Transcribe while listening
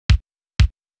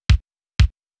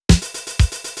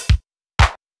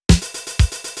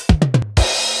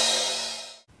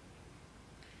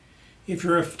If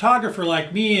you're a photographer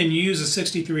like me and you use a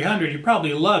 6300, you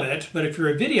probably love it, but if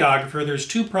you're a videographer, there's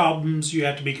two problems you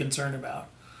have to be concerned about.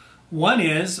 One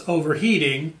is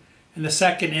overheating, and the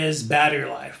second is battery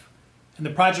life. And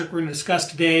the project we're going to discuss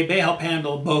today may help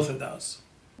handle both of those.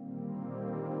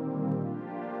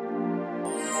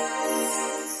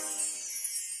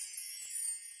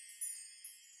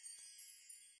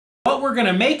 What we're going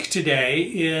to make today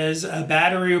is a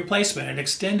battery replacement, an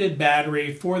extended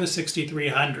battery for the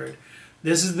 6300.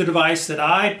 This is the device that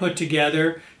I put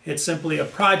together. It's simply a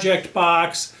project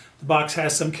box. The box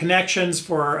has some connections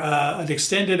for an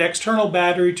extended external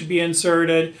battery to be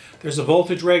inserted. There's a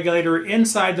voltage regulator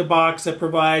inside the box that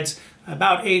provides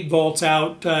about 8 volts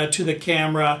out to the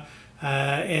camera,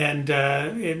 and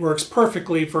it works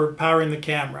perfectly for powering the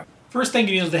camera. First thing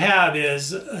you need to have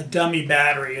is a dummy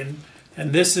battery,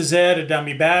 and this is it, a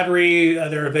dummy battery.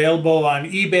 They're available on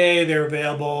eBay. They're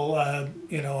available,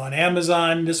 on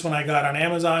Amazon. This one I got on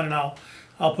Amazon, and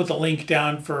I'll put the link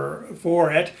down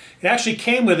for it. It actually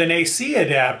came with an AC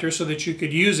adapter so that you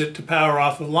could use it to power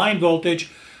off of line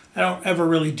voltage. I don't ever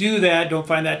really do that. Don't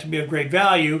find that to be of great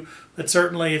value, but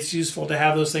certainly it's useful to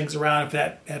have those things around if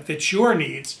that fits your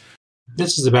needs.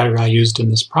 This is the battery I used in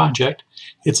this project.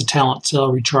 It's a Talent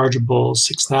Cell rechargeable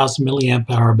 6,000 milliamp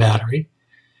hour battery.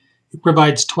 It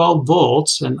provides 12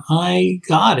 volts, and I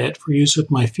got it for use with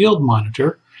my field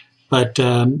monitor, but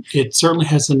it certainly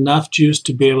has enough juice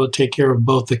to be able to take care of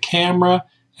both the camera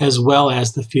as well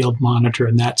as the field monitor,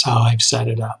 and that's how I've set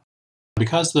it up.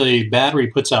 Because the battery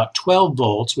puts out 12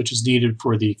 volts, which is needed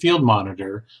for the field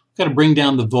monitor, we've got to bring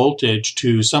down the voltage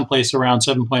to someplace around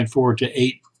 7.4 to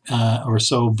 8 or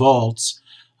so volts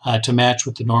to match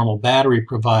what the normal battery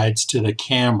provides to the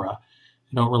camera.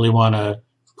 I don't really want to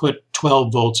put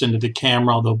 12 volts into the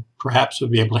camera, although perhaps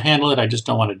we'll be able to handle it. I just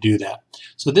don't want to do that.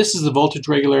 So this is the voltage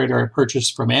regulator I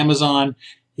purchased from Amazon.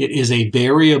 It is a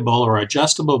variable or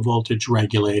adjustable voltage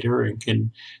regulator and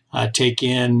can take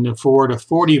in 4 to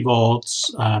 40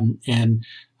 volts and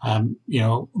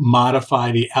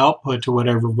modify the output to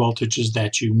whatever voltages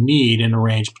that you need in a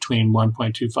range between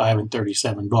 1.25 and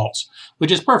 37 volts,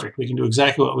 which is perfect. We can do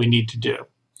exactly what we need to do.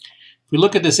 If we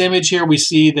look at this image here, we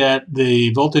see that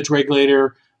the voltage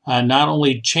regulator not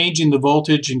only changing the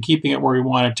voltage and keeping it where we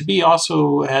want it to be,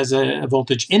 also has a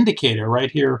voltage indicator right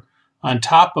here on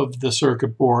top of the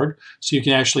circuit board, so you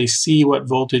can actually see what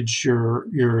voltage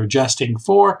you're adjusting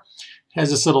for. It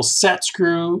has this little set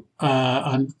screw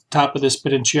on top of this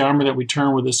potentiometer that we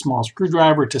turn with a small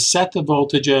screwdriver to set the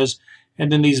voltages,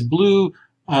 and then these blue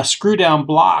screw-down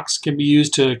blocks can be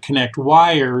used to connect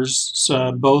wires,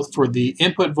 both for the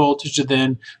input voltage and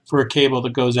then for a cable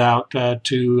that goes out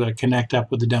to connect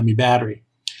up with the dummy battery.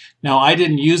 Now, I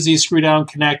didn't use these screw-down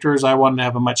connectors. I wanted to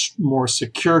have a much more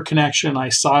secure connection. I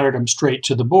soldered them straight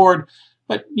to the board,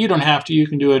 but you don't have to. You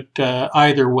can do it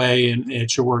either way, and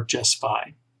it should work just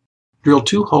fine. Drill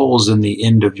 2 holes in the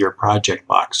end of your project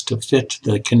box to fit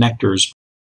the connectors.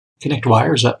 Connect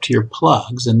wires up to your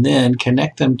plugs and then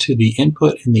connect them to the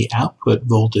input and the output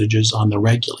voltages on the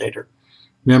regulator.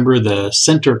 Remember, the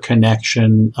center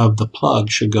connection of the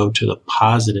plug should go to the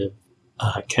positive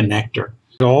connector.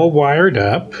 All wired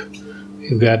up.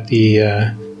 We've got the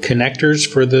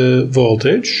connectors for the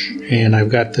voltage, and I've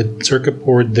got the circuit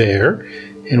board there,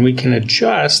 and we can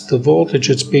adjust the voltage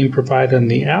that's being provided on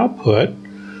the output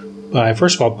by,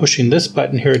 first of all, pushing this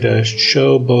button here to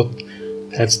show both.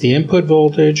 That's the input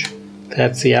voltage,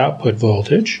 that's the output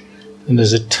voltage, and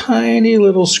there's a tiny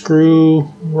little screw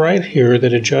right here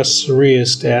that adjusts the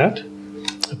rheostat,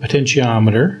 a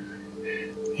potentiometer,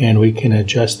 and we can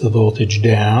adjust the voltage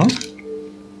down,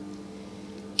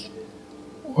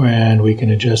 and we can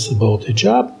adjust the voltage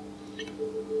up.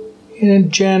 And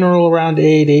in general, around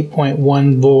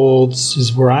 8.1 volts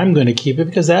is where I'm going to keep it,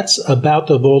 because that's about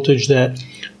the voltage that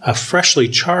a freshly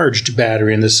charged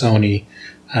battery in the Sony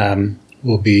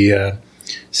will be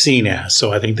seen as.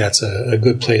 So I think that's a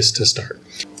good place to start.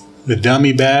 The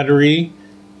dummy battery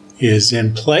is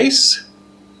in place.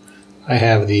 I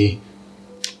have the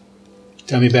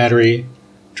dummy battery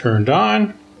turned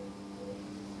on.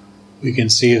 We can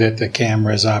see that the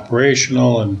camera is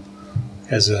operational and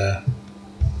has a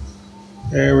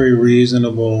very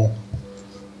reasonable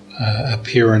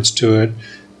appearance to it.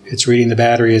 It's reading the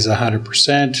battery as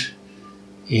 100%,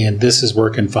 and this is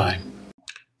working fine.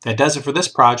 That does it for this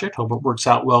project. Hope it works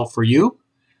out well for you.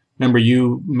 Remember,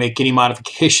 you make any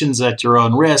modifications at your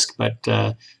own risk, but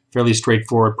fairly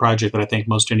straightforward project that I think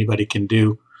most anybody can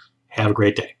do. Have a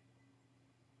great day.